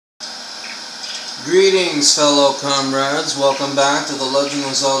Greetings, fellow comrades. Welcome back to The Legend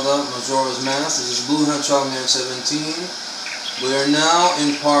of Zelda Majora's Mask. This is Blue Hedgehog Man 17. We are now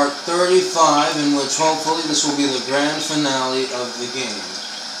in part 35, in which hopefully this will be the grand finale of the game.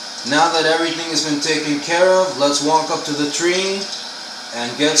 Now that everything has been taken care of, let's walk up to the tree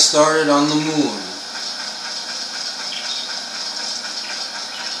and get started on the moon.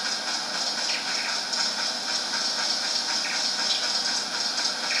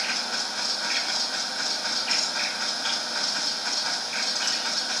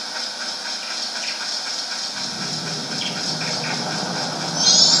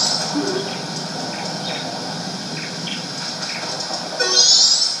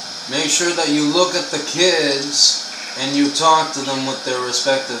 Make sure that you look at the kids and you talk to them with their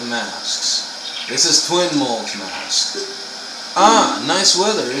respective masks. This is Twin Mold's mask. Ah, nice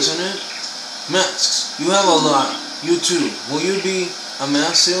weather, isn't it? Masks, you have a lot. You too. Will you be a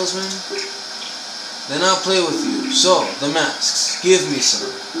mask salesman? Then I'll play with you. So, the masks. Give me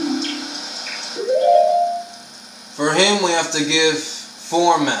some. For him, we have to give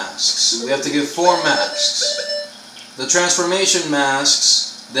 4 masks. We have to give 4 masks. The transformation masks,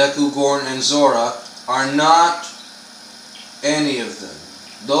 Deku, Gorn, and Zora, are not any of them.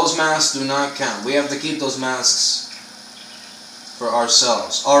 Those masks do not count. We have to keep those masks for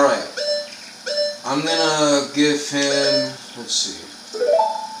ourselves. Alright. I'm gonna give him... let's see.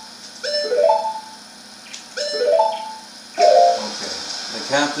 Okay. The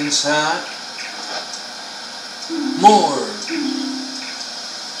captain's hat. More!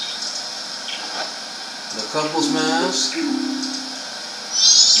 The couple's mask.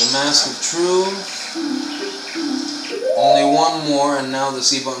 The Mask of Truth. Only one more, and now the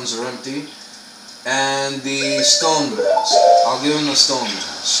C buttons are empty. And the Stone Mask. I'll give him the Stone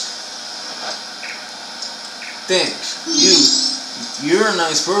Mask. Think. You're a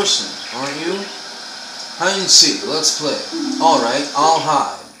nice person, aren't you? Hide and seek. Let's play. Alright, I'll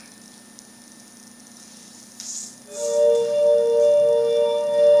hide.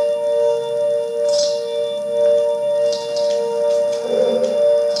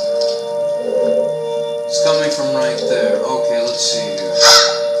 Coming from right there. Okay, let's see here.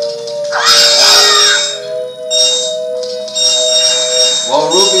 Well,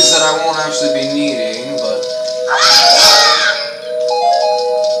 rubies that I won't actually be needing, but...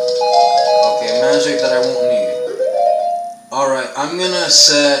 okay, magic that I won't need. Alright, I'm gonna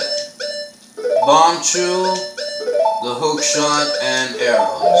set Bomb Chew, the Hook Shot, and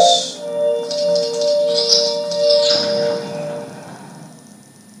Arrows.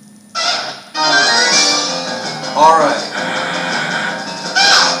 Alright.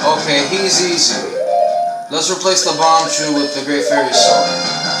 Okay, he's easy. Let's replace the Bomb Chew with the Great Fairy Sword.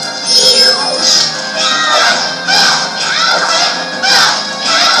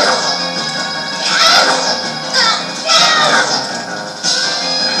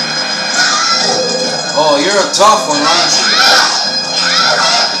 Oh, you're a tough one, aren't you?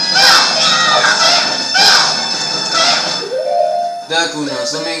 Deku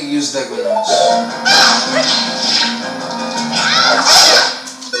Nuts. Let me use Deku Nuts.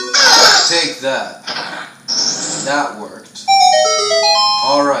 Take that. That worked.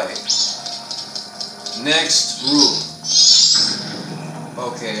 Alright. Next room.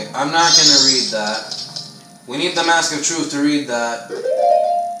 Okay, I'm not gonna read that. We need the Mask of Truth to read that.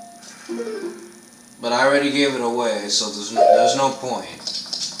 But I already gave it away, so there's no point.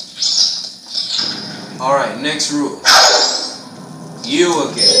 Alright, next room. You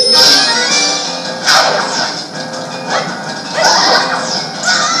again.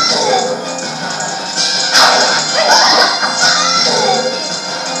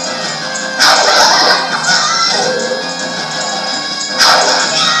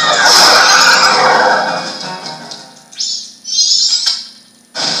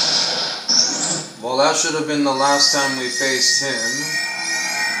 Well, that should have been the last time we faced him.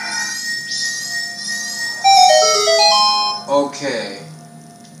 Okay.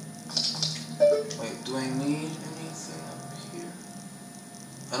 Wait, do I need anything up here?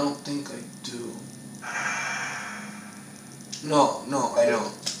 I don't think I do. No, I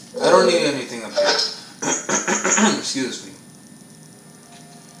don't. I don't need anything up here. Excuse me.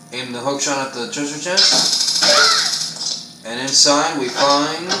 Aim the hook shot at the treasure chest. And inside we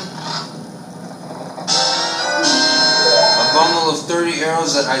find a bundle of 30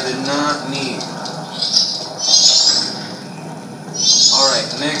 arrows that I did not need.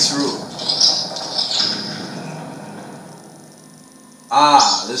 Alright, next room.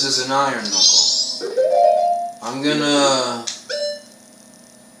 Ah, this is an iron knuckle. I'm gonna...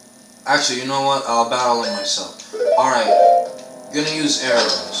 actually, you know what? I'll battle him myself. Alright, gonna use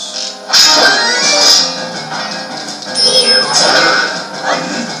arrows.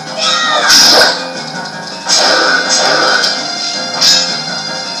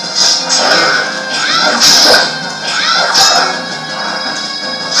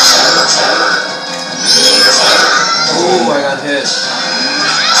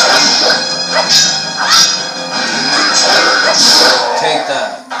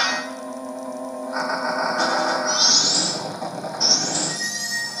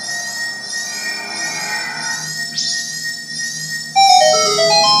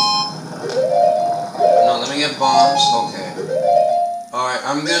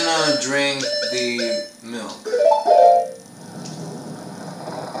 I'm gonna drink the milk.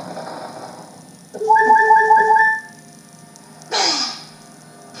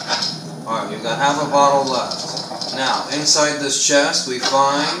 Alright, we've got half a bottle left. Now, inside this chest we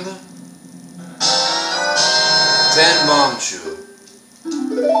find 10 bomb chew.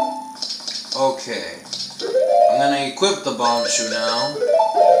 Okay. I'm gonna equip the bomb chew now.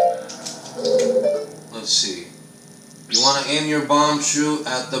 Let's see. You want to aim your bomb chew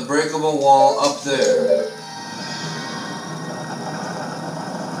at the breakable wall up there.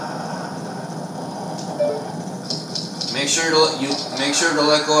 Make sure to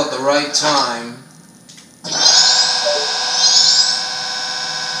let go at the right time.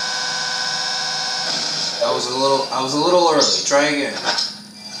 I was a little early. Try again.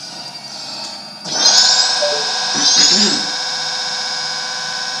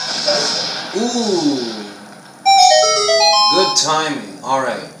 Ooh. Good timing.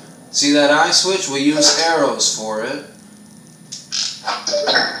 Alright. See that eye switch? We use arrows for it.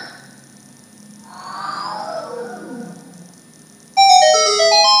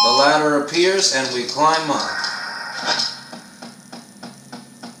 The ladder appears and we climb up.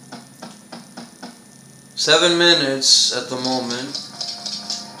 7 minutes at the moment.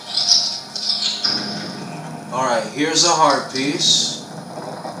 Alright, here's a heart piece.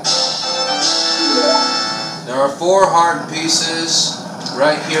 There are 4 heart pieces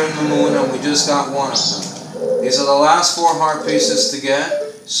right here in the moon, and we just got one of them. These are the last 4 heart pieces to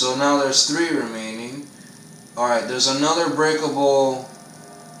get, so now there's 3 remaining. Alright, there's another breakable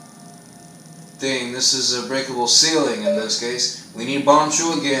thing. This is a breakable ceiling in this case. We need bomb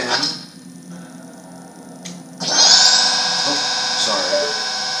chew again. Oh,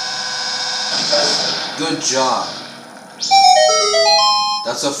 sorry. Good job.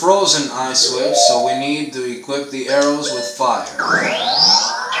 That's a frozen eye switch, so we need to equip the arrows with fire.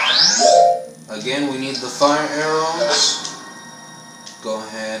 Again, we need the fire arrows. Go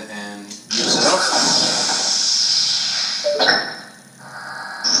ahead and use it up.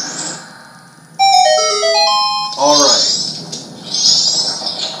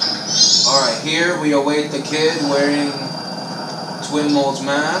 Alright, here we await the kid wearing Twin Mold's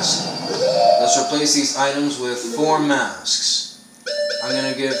mask. Let's replace these items with 4 masks. I'm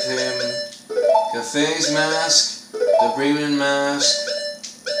gonna give him Cafe's mask, the Bremen mask,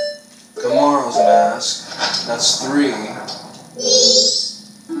 Kamaro's mask. That's 3.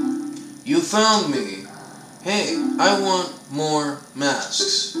 You found me. Hey, I want more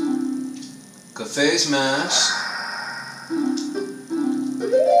masks. Cafe's mask.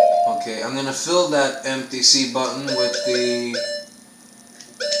 Okay, I'm gonna fill that empty C button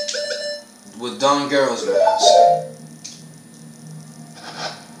with Don Garrow's mask.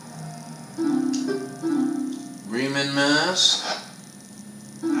 Bremen mask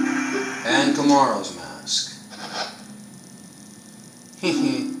and Kamaro's mask.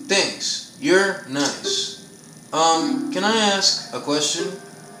 Thanks, you're nice. Can I ask a question?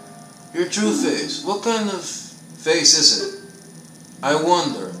 Your true face, what kind of face is it? I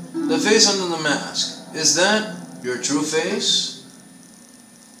wonder, the face under the mask, is that your true face?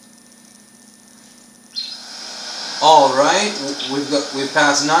 Alright, we've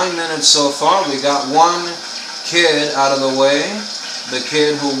passed 9 minutes so far. We got one kid out of the way, the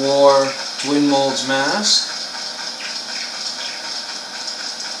kid who wore Twin Mold's mask.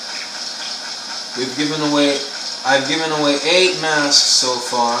 I've given away 8 masks so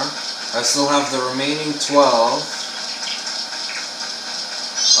far. I still have the remaining 12.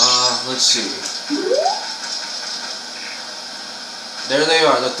 Let's see. There they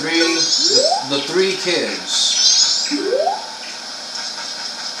are, the three kids.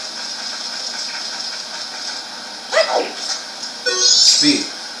 Speed.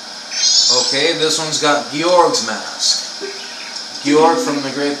 Okay, this one's got Georg's mask. Georg from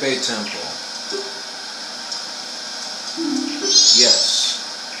the Great Bay Temple. Yes.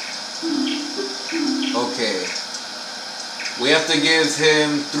 Okay. We have to give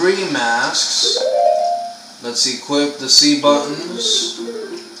him 3 masks. Let's equip the C buttons.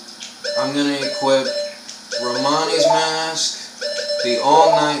 I'm going to equip Romani's mask, the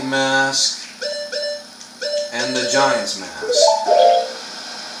All Night mask, and the Giant's mask.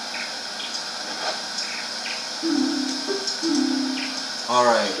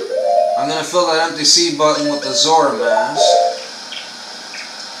 Alright. I'm going to fill that empty C button with the Zora mask.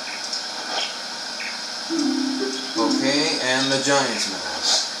 Okay, and the Giant's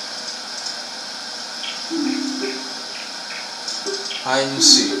mask. Hide and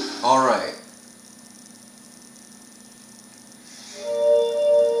seek. Alright.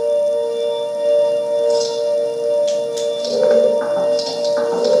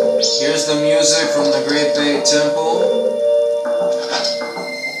 music from the Great Bay Temple.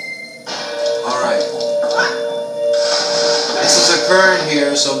 Alright. This is a current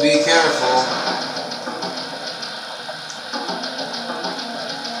here, so be careful.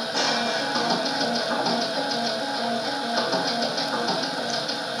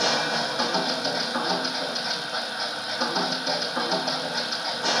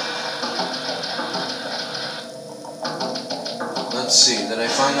 Let's see, did I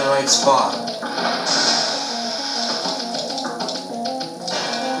find the right spot?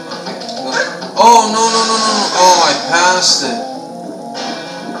 Okay. Oh, no. Oh, I passed it.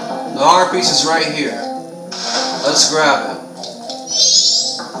 The heart piece is right here. Let's grab it.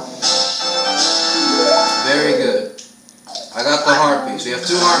 Very good. I got the heart piece. We have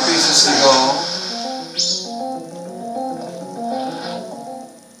 2 heart pieces to go.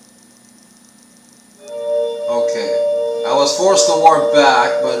 Okay. I was forced to warp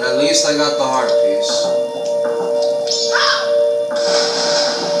back, but at least I got the heart piece.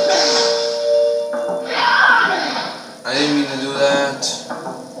 I didn't mean to do that.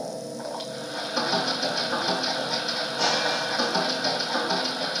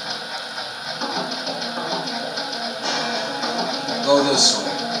 Go this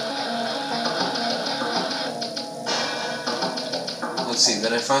way. Let's see,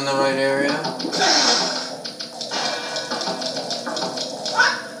 did I find the right area?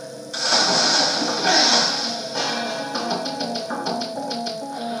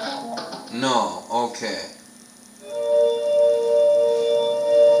 No, okay.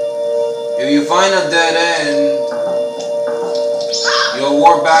 If you find a dead end, you'll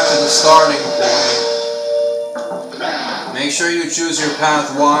warp back to the starting point. Make sure you choose your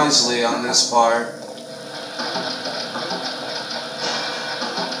path wisely on this part.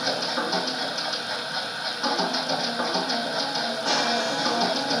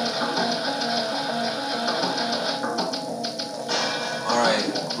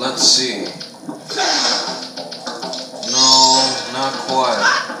 Alright, let's see. No, not quite.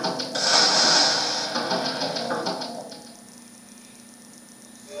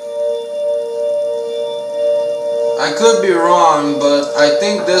 I could be wrong, but I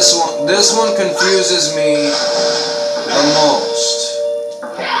think this one confuses me the most.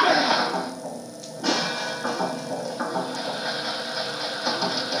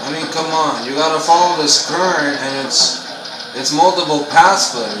 I mean, come on, you gotta follow this current, and it's multiple path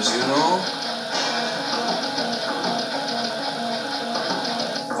splitters, you know?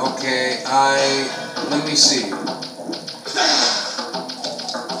 Okay, let me see.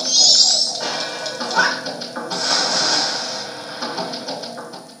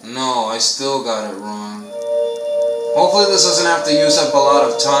 No, I still got it wrong. Hopefully this doesn't have to use up a lot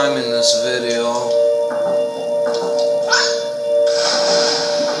of time in this video.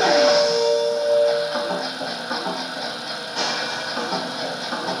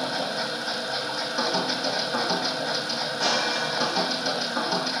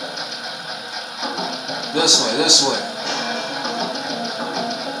 This way.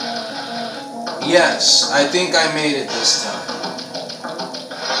 Yes, I think I made it this time.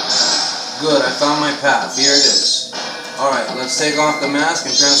 Good, I found my path. Here it is. Alright, let's take off the mask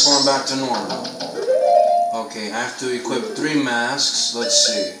and transform back to normal. Okay, I have to equip 3 masks. Let's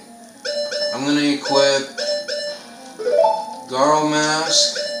see. I'm gonna equip Garo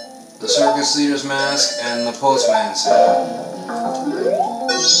mask, the circus leader's mask, and the postman's hat.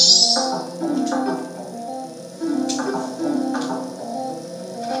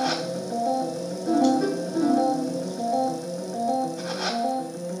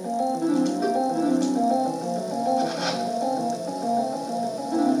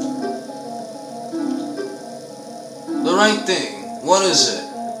 The right thing. What is it?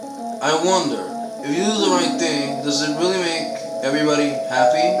 I wonder. If you do the right thing, does it really make everybody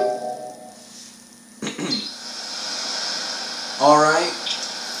happy? Alright.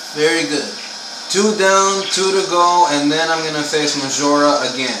 Very good. 2 down, 2 to go, and then I'm gonna face Majora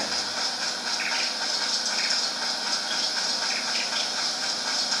again.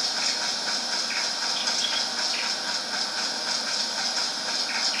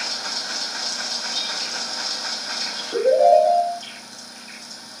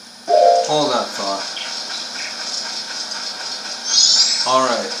 Hold that thought.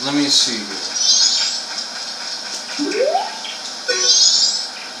 Alright, let me see here.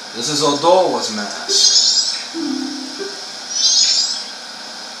 This is Odowa's mask.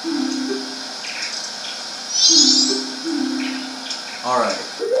 Alright.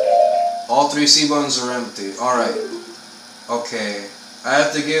 All 3 C-buttons are empty. Alright. Okay. I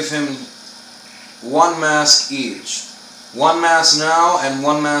have to give him 1 mask each. One mask now and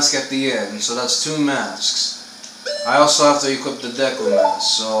one mask at the end, so that's 2 masks. I also have to equip the Deku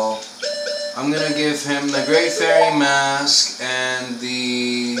mask, so I'm gonna give him the Great Fairy mask and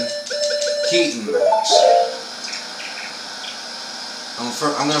the Keaton mask.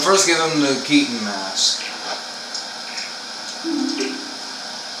 I'm gonna first give him the Keaton mask.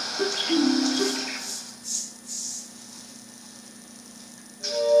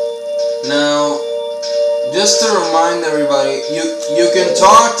 Now, just to remind everybody, you can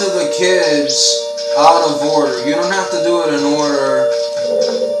talk to the kids out of order. You don't have to do it in order,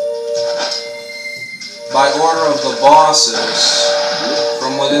 by order of the bosses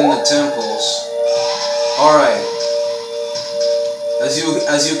from within the temples. Alright. As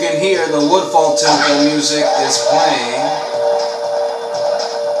you can hear, the Woodfall Temple music is playing.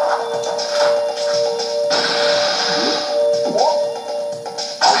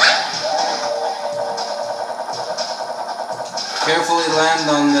 Carefully land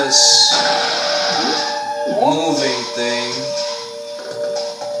on this moving thing.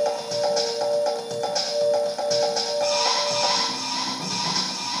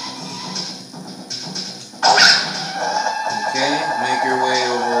 Okay, make your way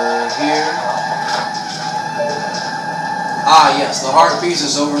over here. Ah, yes, the heart piece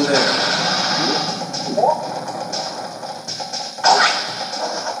is over there.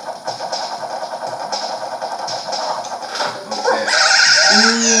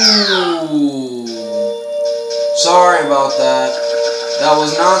 Ooh. Sorry about that. That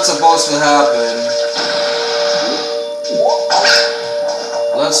was not supposed to happen.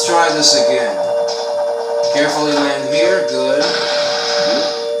 Let's try this again. Carefully land here. Good.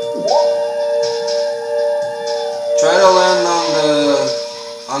 Try to land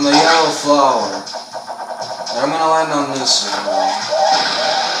on the yellow flower. I'm gonna land on this one.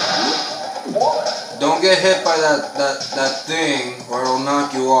 Don't get hit by that thing or it'll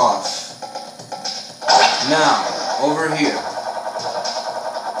knock you off. Now, over here.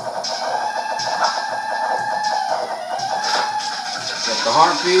 Get the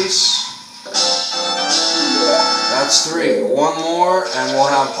heart piece. That's 3. One more and we'll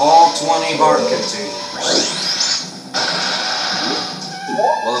have all 20 heart containers.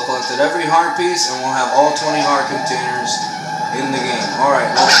 We'll have collected every heart piece and we'll have all 20 heart containers in the game. Alright,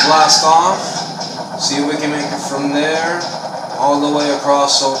 let's blast off. See if we can make it from there all the way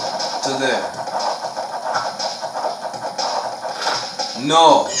across to there.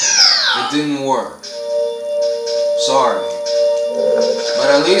 No, it didn't work. Sorry. But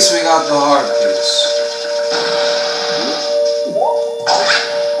at least we got the heart piece.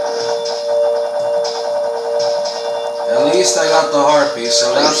 At least I got the heart piece,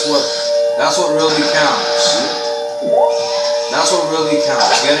 so that's what really counts. That's what really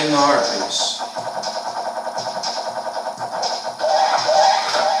counts, getting the heart piece.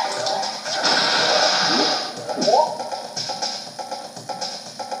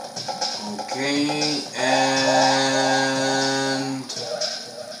 Okay, and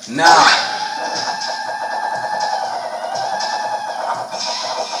now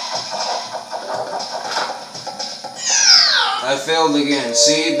I failed again.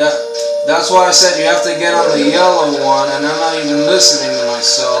 See, that's why I said you have to get on the yellow one, and I'm not even listening to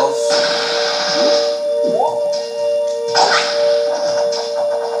myself.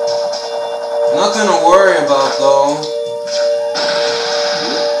 Nothing to worry about though.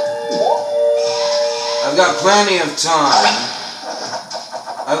 I've got plenty of time.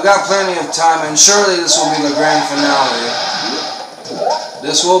 I've got plenty of time, and surely this will be the grand finale.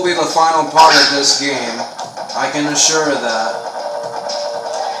 This will be the final part of this game. I can assure that.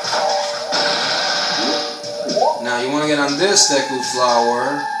 Now you want to get on this Deku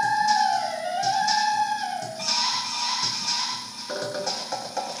flower.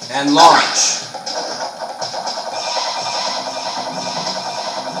 And launch.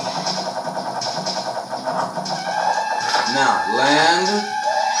 Now, land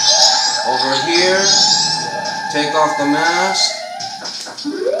over here, take off the mask.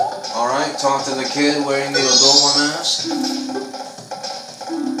 Alright, talk to the kid wearing the Adobo mask.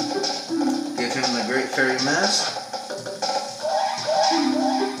 Give him the Great Fairy mask.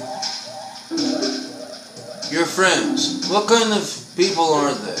 Your friends, what kind of people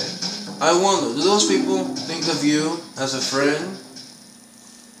are they? I wonder, do those people think of you as a friend?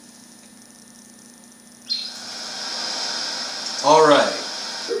 Alright.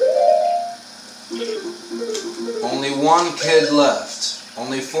 Only one kid left.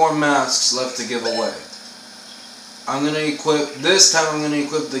 Only 4 masks left to give away. I'm gonna equip, this time I'm gonna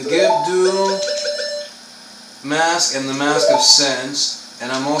equip the Gibdu mask and the Mask of Sense,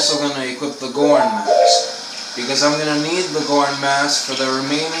 and I'm also gonna equip the Goron mask. because I'm gonna need the Gorn mask for the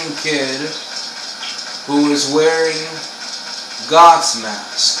remaining kid who is wearing Goth's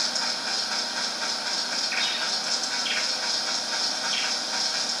mask.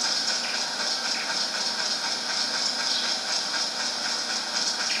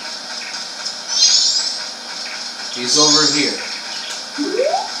 He's over here.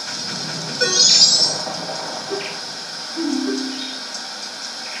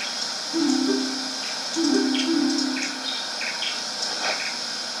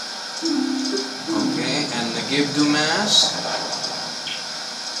 Okay, and the Gibdu mask.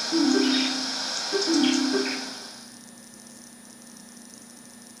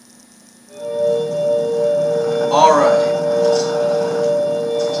 Alright.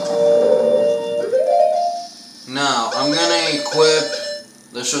 Now, I'm gonna equip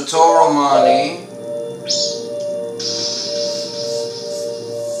the Shotoro Mani.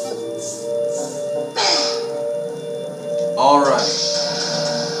 Alright.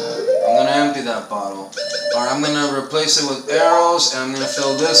 I'm gonna empty that bottle. Alright, I'm gonna replace it with arrows, and I'm gonna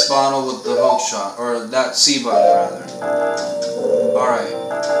fill this bottle with the hook shot, or that C button rather. Alright.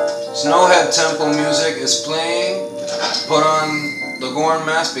 Snowhead Temple music is playing. Put on the Gorn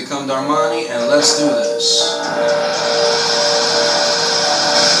mask, become Darmani, and let's do this.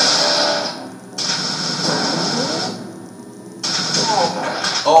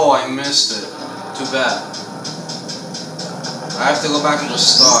 Oh, I missed it. Too bad. I have to go back to the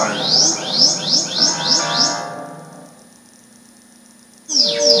start.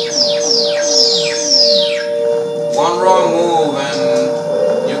 One wrong move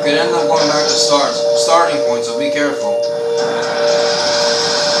and you could end up going back to starting point, so be careful.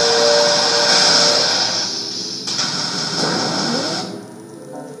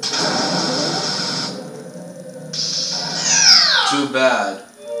 Too bad.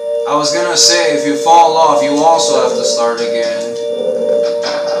 I was gonna say, if you fall off, you also have to start again.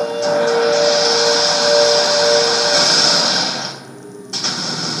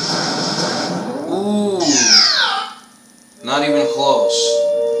 Ooh. Not even close.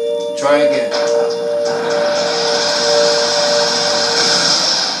 Try again.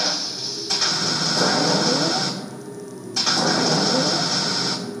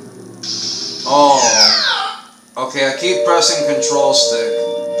 Oh. Okay, I keep pressing control stick.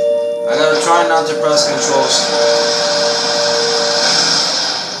 I gotta try not to press control stick.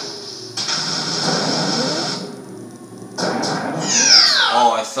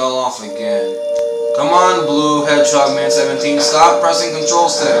 Oh, I fell off again. Come on, Blue Hedgehog Man 17, stop pressing control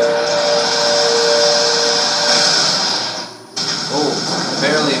stick. Oh,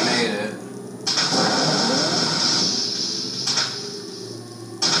 barely made it.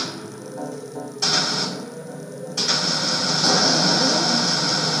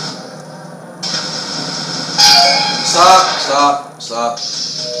 Stop.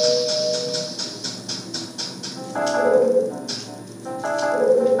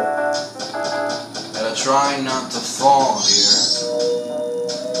 Gotta try not to fall here.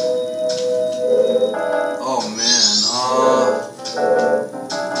 Oh man,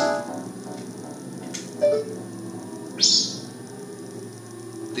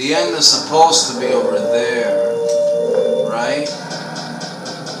 the end is supposed to be over there, right?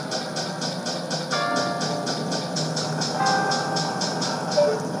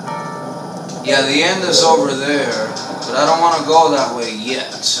 Yeah, the end is over there, but I don't want to go that way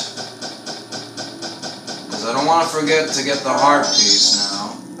yet. Because I don't want to forget to get the heart piece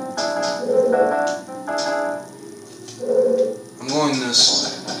now. I'm going this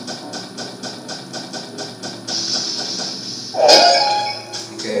way.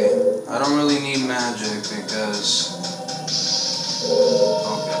 Okay, I don't really need magic because...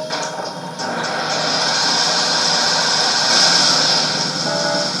 Okay.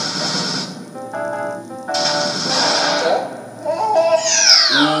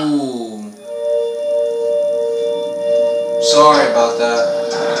 Ooh. Sorry about that.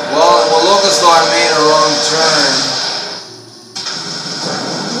 Well, it will look as though I made a wrong turn.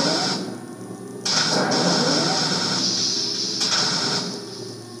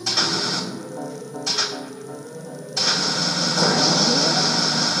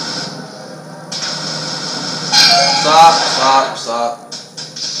 Stop.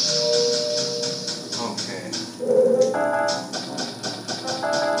 Okay.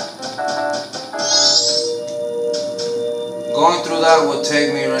 Going through that would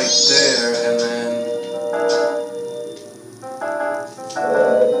take me right there, and then...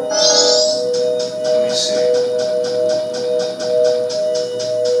 Let me see.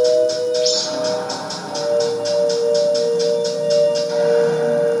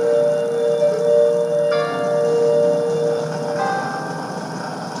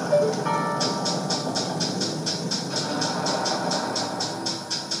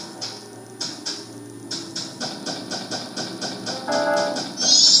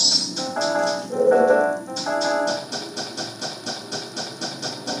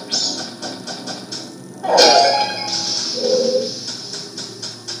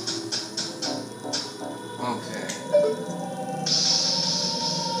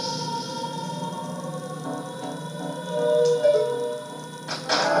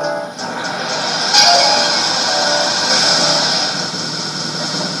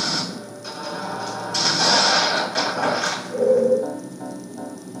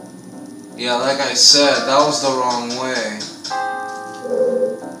 Yeah, like I said, that was the wrong way.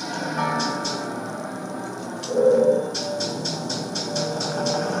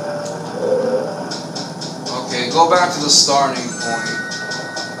 Okay, go back to the starting point.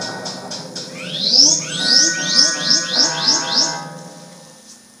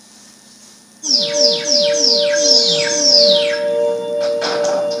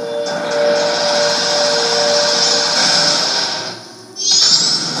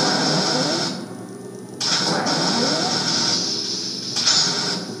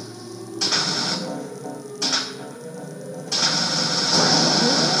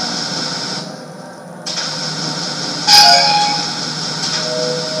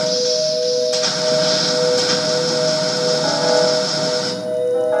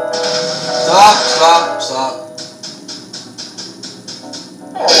 Stop.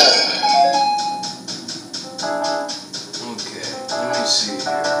 Okay, let me see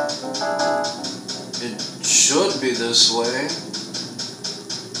here. It should be this way.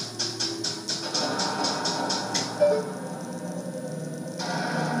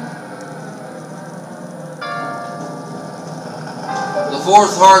 The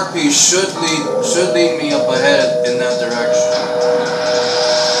fourth heart piece should lead me up ahead in that direction.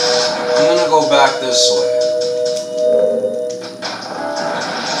 I'm gonna go back this way.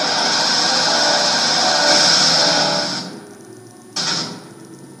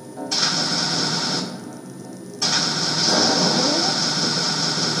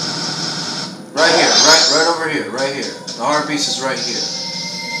 Right over here, right here. The heart piece is right here.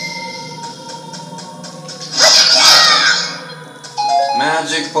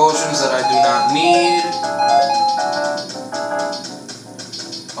 Magic potions that I do not need.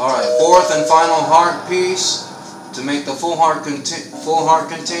 Alright, fourth and final heart piece to make the full heart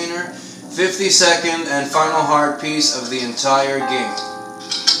container. 52nd and final heart piece of the entire game.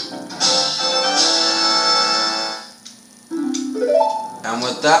 And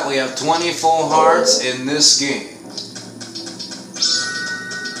with that, we have 20 full hearts in this game.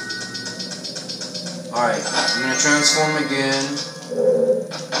 Alright, I'm going to transform again.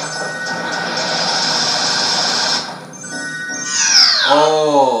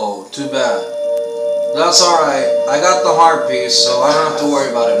 Oh, too bad. That's alright. I got the heart piece, so I don't have to worry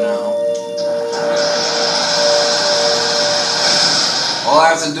about it now. All I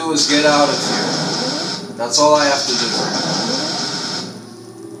have to do is get out of here. That's all I have to do.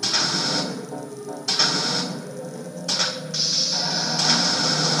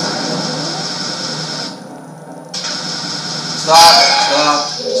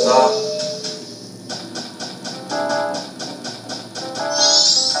 Stop.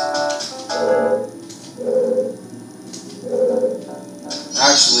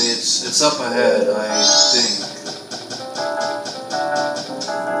 Actually, it's up ahead, I think.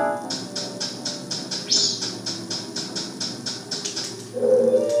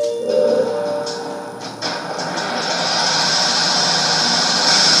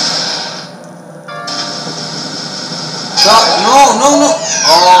 Stop! No!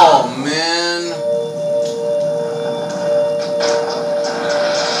 Oh, man.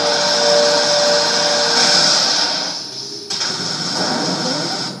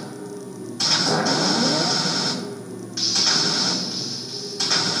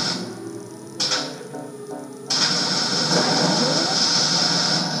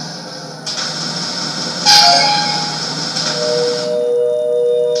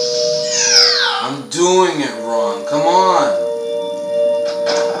 I'm doing it wrong. Come on.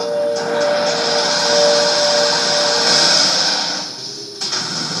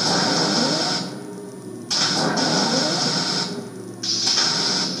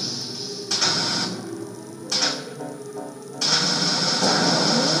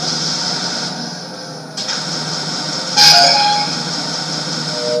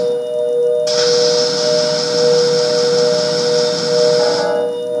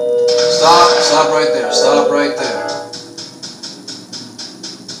 Stop right there.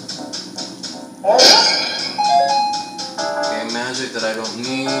 Okay, magic that I don't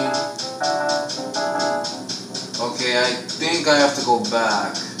need. Okay, I think I have to go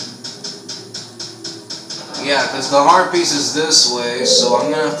back. Yeah, because the heart piece is this way, so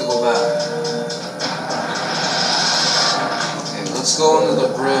I'm gonna have to go back. Okay, let's go under the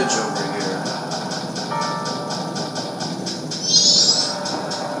bridge over here.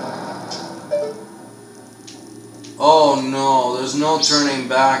 Oh no, there's no turning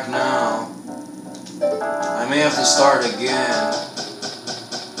back now. I may have to start again.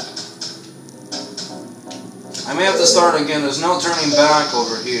 There's no turning back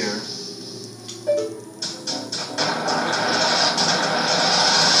over here.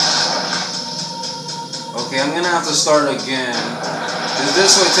 Okay, I'm gonna have to start again. Because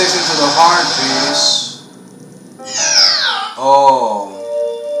this way takes me to the hard piece. Oh,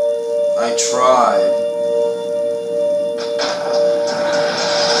 I tried.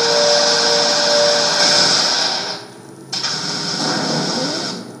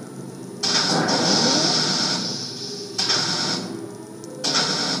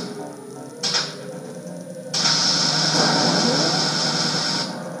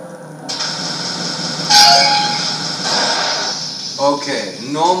 Okay,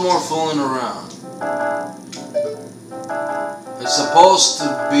 no more fooling around. It's supposed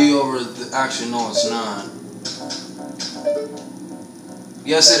to be over the... Actually, no, it's not.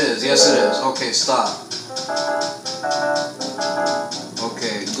 Yes, it is. Yes, it is. Okay, stop.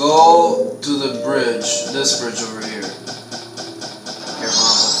 Okay, go to the bridge. This bridge over here. Careful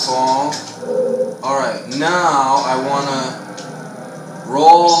not to fall. Alright, now I want to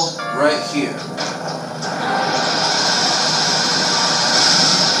roll right here.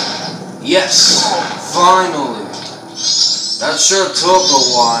 Yes! Finally! That sure took a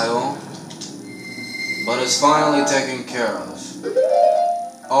while, but it's finally taken care of.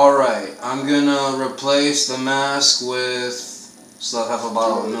 Alright, I'm gonna replace the mask with... Still have a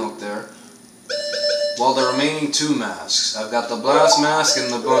bottle of milk there. Well, the remaining two masks. I've got the blast mask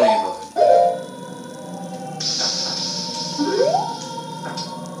and the bunny hood.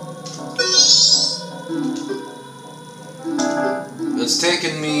 It's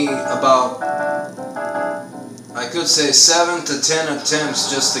taken me about, I could say 7 to 10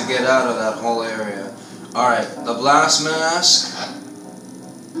 attempts just to get out of that whole area. Alright, the blast mask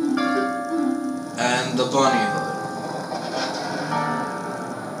and the bunny hood.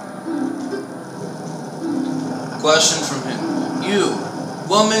 Question from him. You,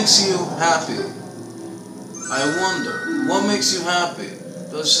 what makes you happy? I wonder, what makes you happy?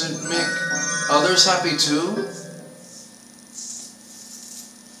 Does it make others happy too?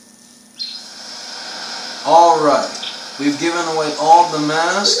 Alright, we've given away all the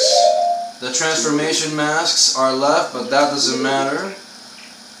masks. The transformation masks are left, but that doesn't matter.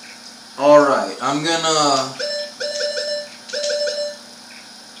 Alright, I'm gonna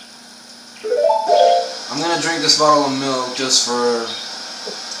drink this bottle of milk just for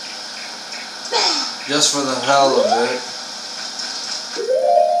the hell of it.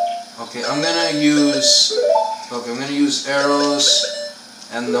 Okay, I'm gonna use arrows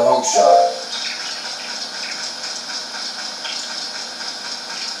and the hook shot.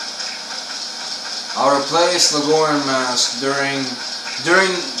 I'll replace the Goron mask during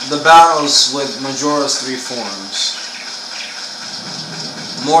the battles with Majora's 3 forms.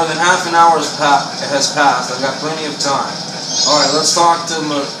 More than half an hour has passed. I've got plenty of time. Alright, let's talk to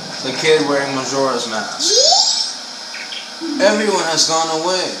the kid wearing Majora's mask. Everyone has gone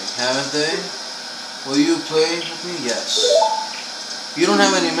away, haven't they? Will you play with me? Yes. You don't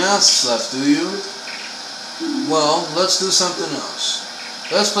have any masks left, do you? Well, let's do something else.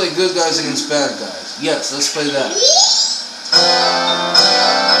 Let's play good guys against bad guys. Yes, let's play that.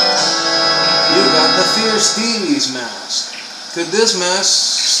 You got the Fierce Deity's mask. Could this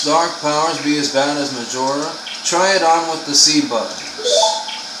mask's dark powers be as bad as Majora? Try it on with the C buttons.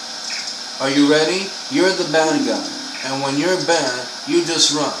 Are you ready? You're the bad guy. And when you're bad, you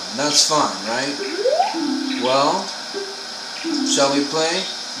just run. That's fine, right? Well, shall we play?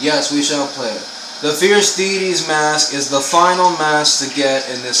 Yes, we shall play. The Fierce Deity's mask is the final mask to get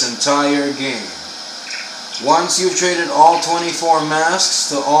in this entire game. Once you've traded all 24 masks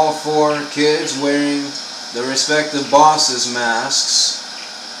to all 4 kids wearing the respective bosses' masks,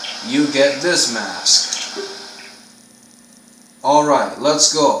 you get this mask. Alright,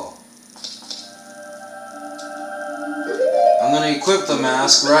 let's go. I'm going to equip the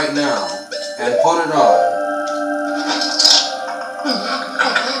mask right now and put it on.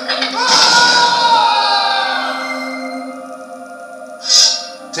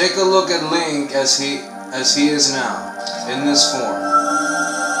 Take a look at Link as he is now, in this form.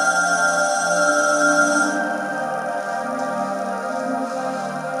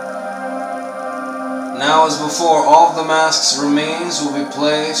 Now as before, all of the masks' remains will be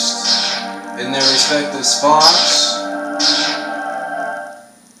placed in their respective spots.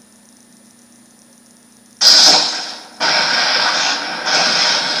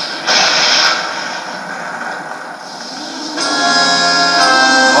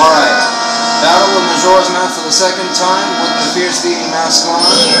 Majora's mask for the second time with the Fierce Deity mask on.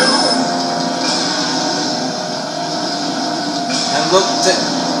 And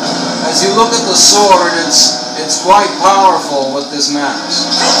as you look at the sword, it's quite powerful with this mask.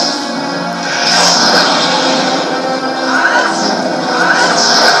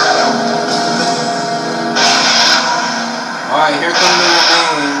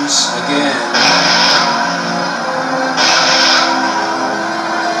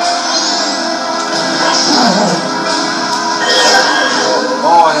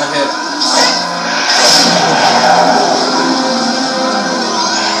 Oh, I got hit.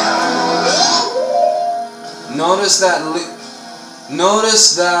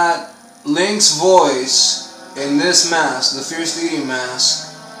 Notice that Link's voice in this mask, the Fierce Deity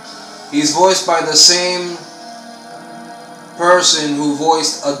mask, he's voiced by the same person who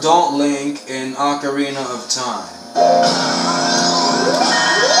voiced Adult Link in Ocarina of Time.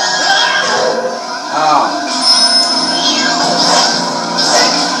 Ow.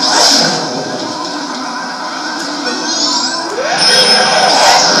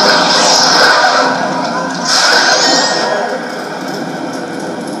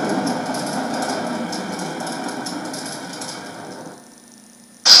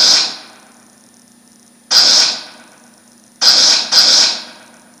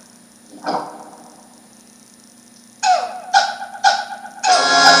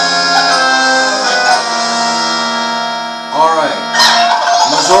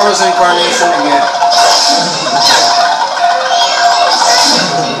 Majora's incarnation again.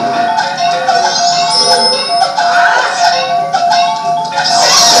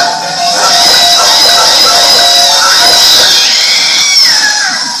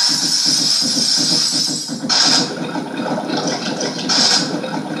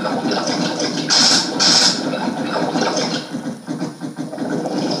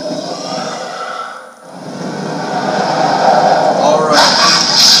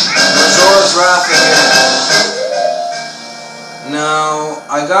 Now,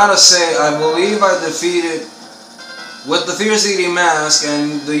 I gotta say, I believe I defeated, with the Fierce Deity mask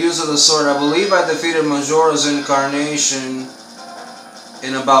and the use of the sword, I believe I defeated Majora's incarnation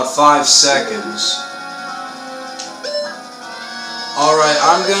in about 5 seconds. Alright,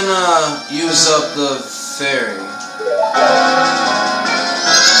 I'm gonna use up the fairy.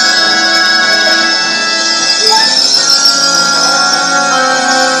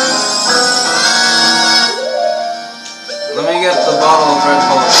 Let me get the bottle of red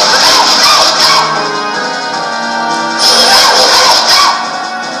potion.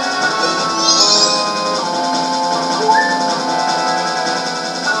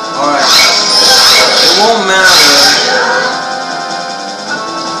 Alright. It won't matter.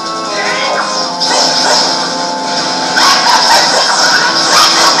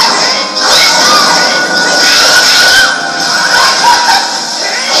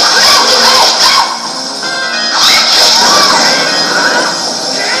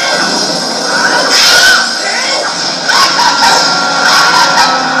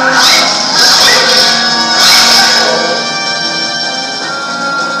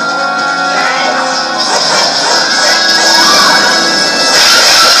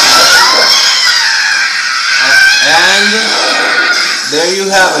 There you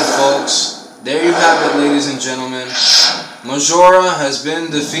have it, folks. There you have it, ladies and gentlemen. Majora has been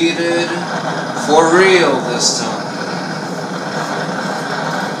defeated for real this time.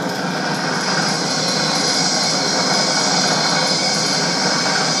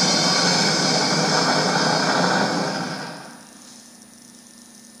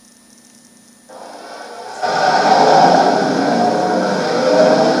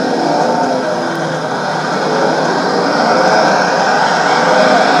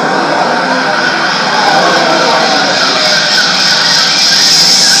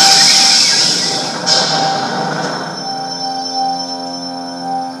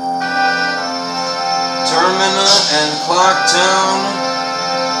 And Clock Town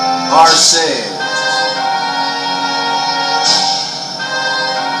are saved.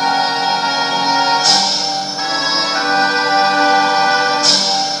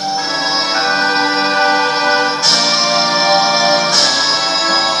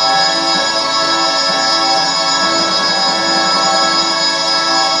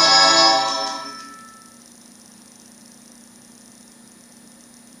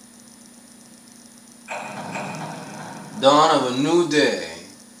 Dawn of a new day.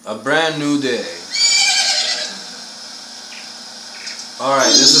 A brand new day.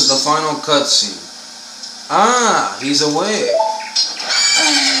 Alright, this is the final cutscene. Ah, he's awake.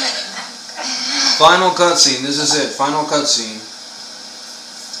 Final cutscene. This is it. Final cutscene.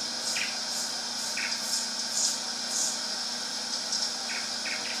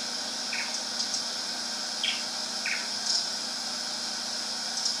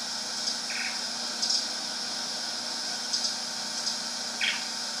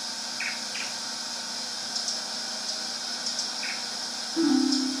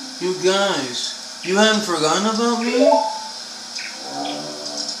 You guys, you haven't forgotten about me?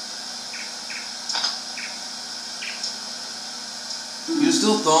 You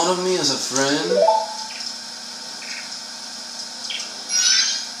still thought of me as a friend?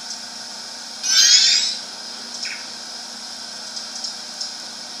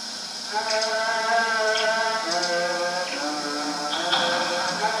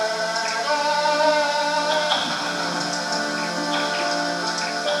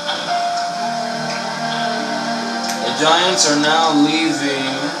 giants are now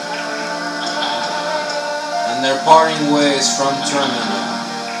leaving, and they're parting ways from Termina.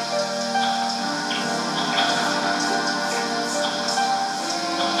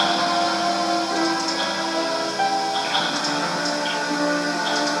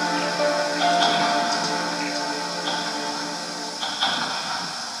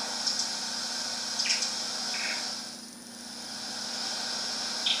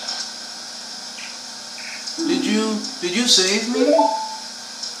 Did you save me?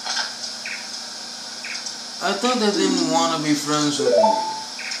 I thought they didn't want to be friends with me.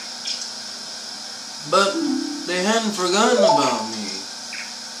 But they hadn't forgotten about me.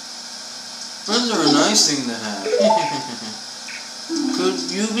 Friends are a nice thing to have. Could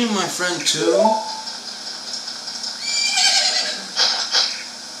you be my friend too?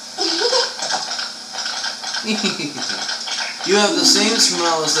 You have the same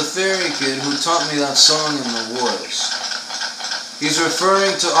smell as the fairy kid who taught me that song in the woods. He's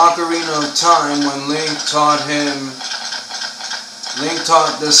referring to Ocarina of Time when Link taught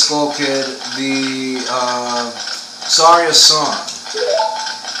this skull kid the Saria song.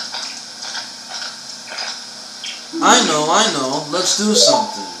 I know, let's do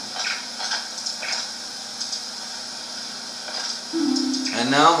something.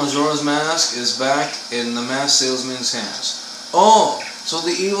 And now Majora's mask is back in the mask salesman's hands. Oh, so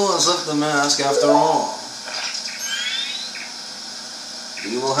the evil has left the mask after all. The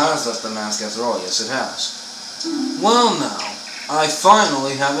evil has left the mask after all, yes it has. Well now, I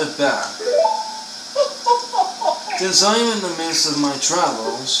finally have it back. Since I am in the midst of my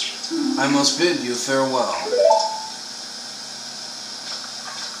travels, I must bid you farewell.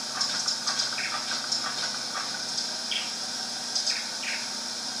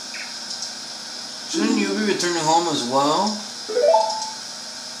 Shouldn't you be returning home as well?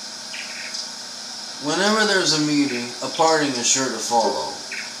 Whenever there's a meeting, a parting is sure to follow.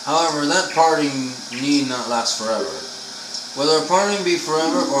 However, that parting need not last forever. Whether a parting be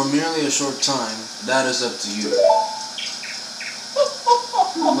forever or merely a short time, that is up to you.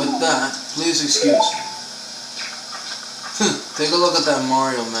 With that, please excuse me. Take a look at that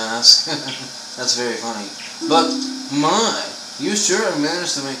Mario mask. That's very funny. But, my, you sure have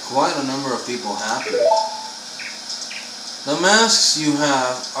managed to make quite a number of people happy. The masks you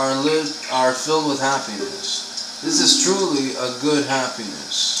have are filled with happiness. This is truly a good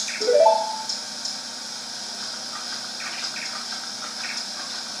happiness.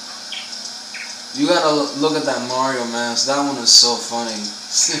 You gotta look at that Mario mask. That one is so funny.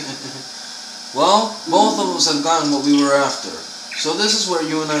 Well, both of us have gotten what we were after. So this is where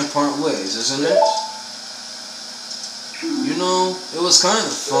you and I part ways, isn't it? You know, it was kind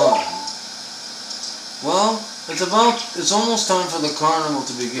of fun. Well, it's almost time for the carnival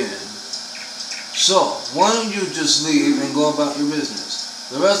to begin. So, why don't you just leave and go about your business?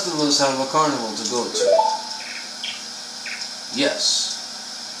 The rest of us have a carnival to go to. Yes.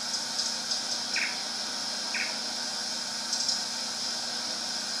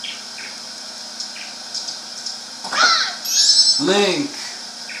 Link.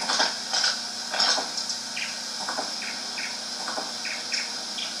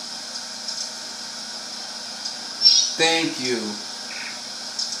 Thank you.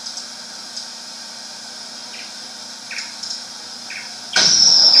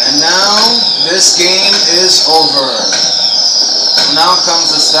 And now, this game is over. Now comes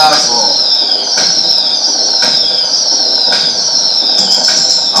the staff roll.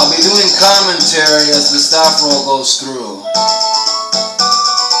 I'll be doing commentary as the staff roll goes through.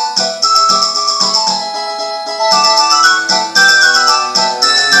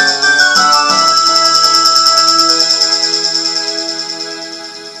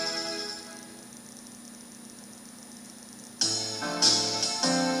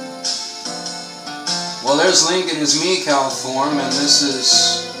 Well, there's Link in his Meow form, and this is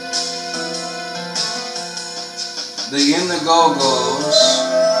the Indiegogo's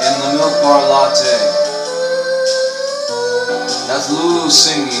in the Milk Bar Latte. That's Lulu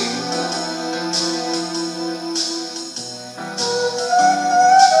singing.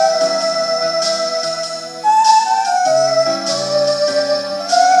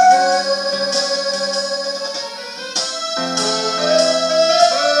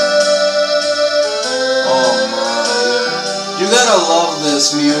 You gotta love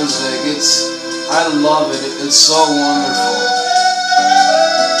this music. I love it. It's so wonderful.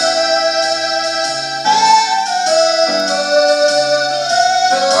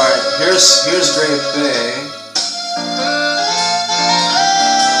 Alright, here's Great Bay.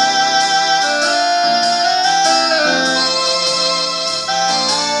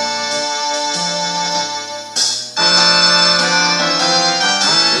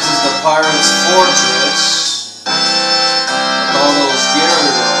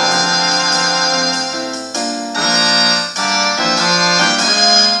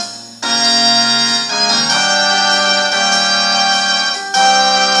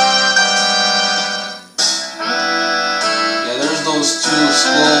 two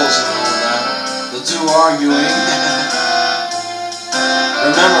skulls and all that. The two arguing.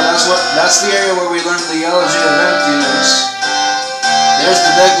 Remember, that's the area where we learned the Elegy of Emptiness. There's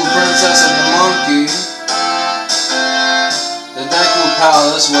the Deku Princess and the Monkey. The Deku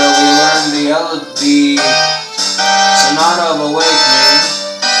Palace, where we learned the Sonata of Awakening.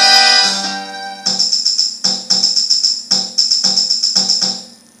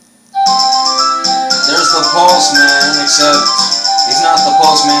 There's the Pulse Man, except he's not the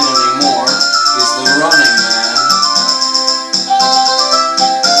Pulse Man anymore. He's the Running Man.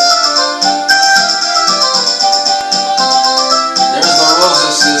 There's the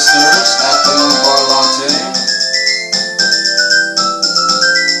Rosa Sisters at the Milk Bar Latte.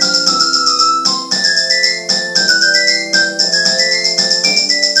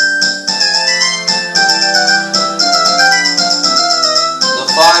 The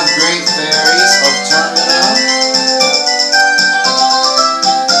 5 Great Fairies of Termina.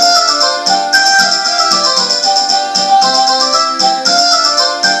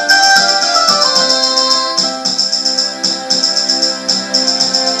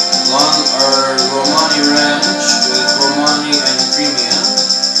 Romani Ranch with Romani and Crimea.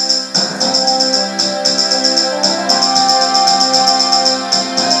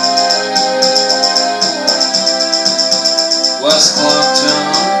 West Clock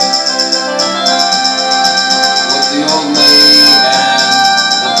Town with the old lady and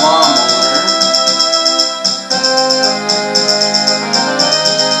the bomb owner.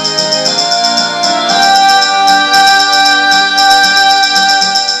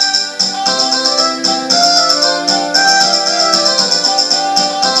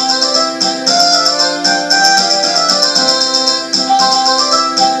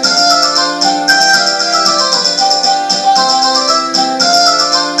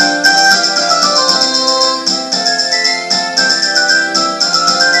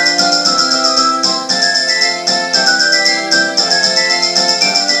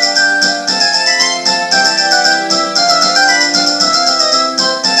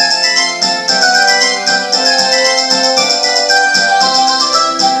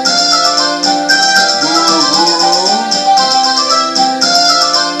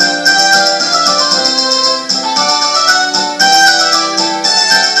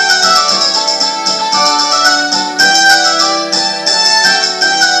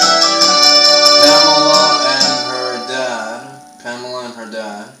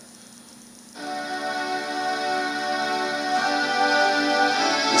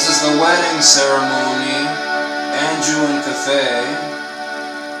 This is the wedding ceremony, Anju and Cafe.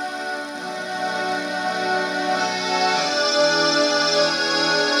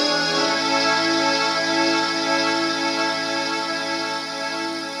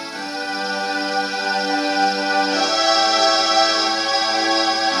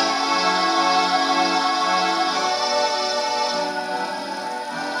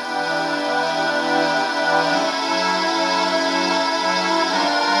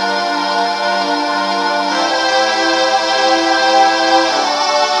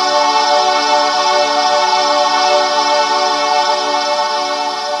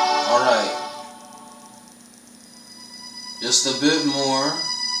 Just a bit more.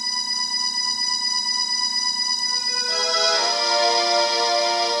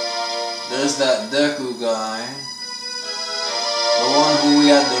 There's that Deku guy. The one who we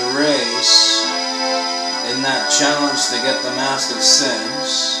had to race in that challenge to get the Mask of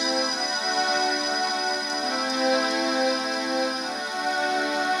Sins.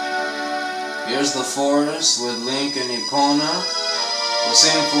 Here's the forest with Link and Epona. The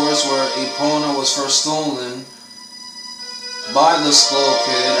same forest where Epona was first stolen by the Skull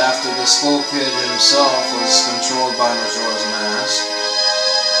Kid after the Skull Kid himself was controlled by Majora's Mask.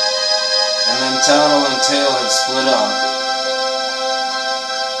 And then Tattle and Tail had split up.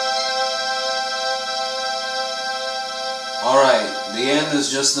 Alright, the end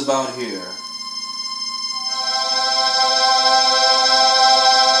is just about here.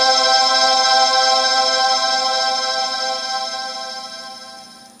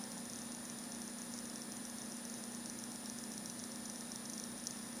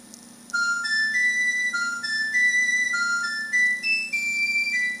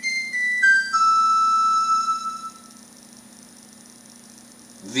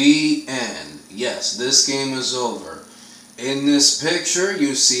 The end. Yes, this game is over. In this picture,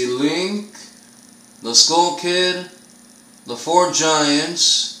 you see Link, the Skull Kid, the 4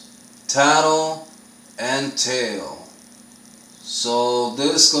 giants, Tattle, and Tail. So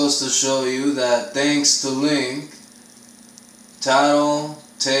this goes to show you that thanks to Link, Tattle,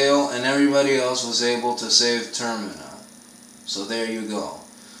 Tail, and everybody else was able to save Termina. So there you go.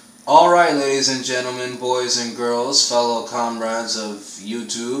 Alright, ladies and gentlemen, boys and girls, fellow comrades of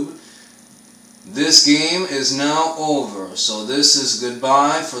YouTube, this game is now over. So this is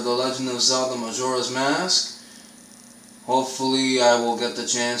goodbye for The Legend of Zelda Majora's Mask. Hopefully I will get the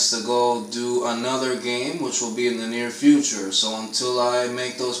chance to go do another game, which will be in the near future. So until I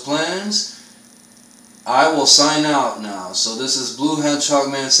make those plans, I will sign out now. So this is Blue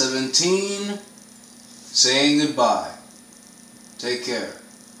Hedgehog Man 17 saying goodbye. Take care.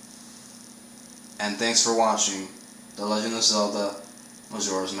 And thanks for watching The Legend of Zelda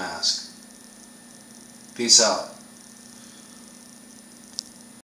Majora's Mask. Peace out.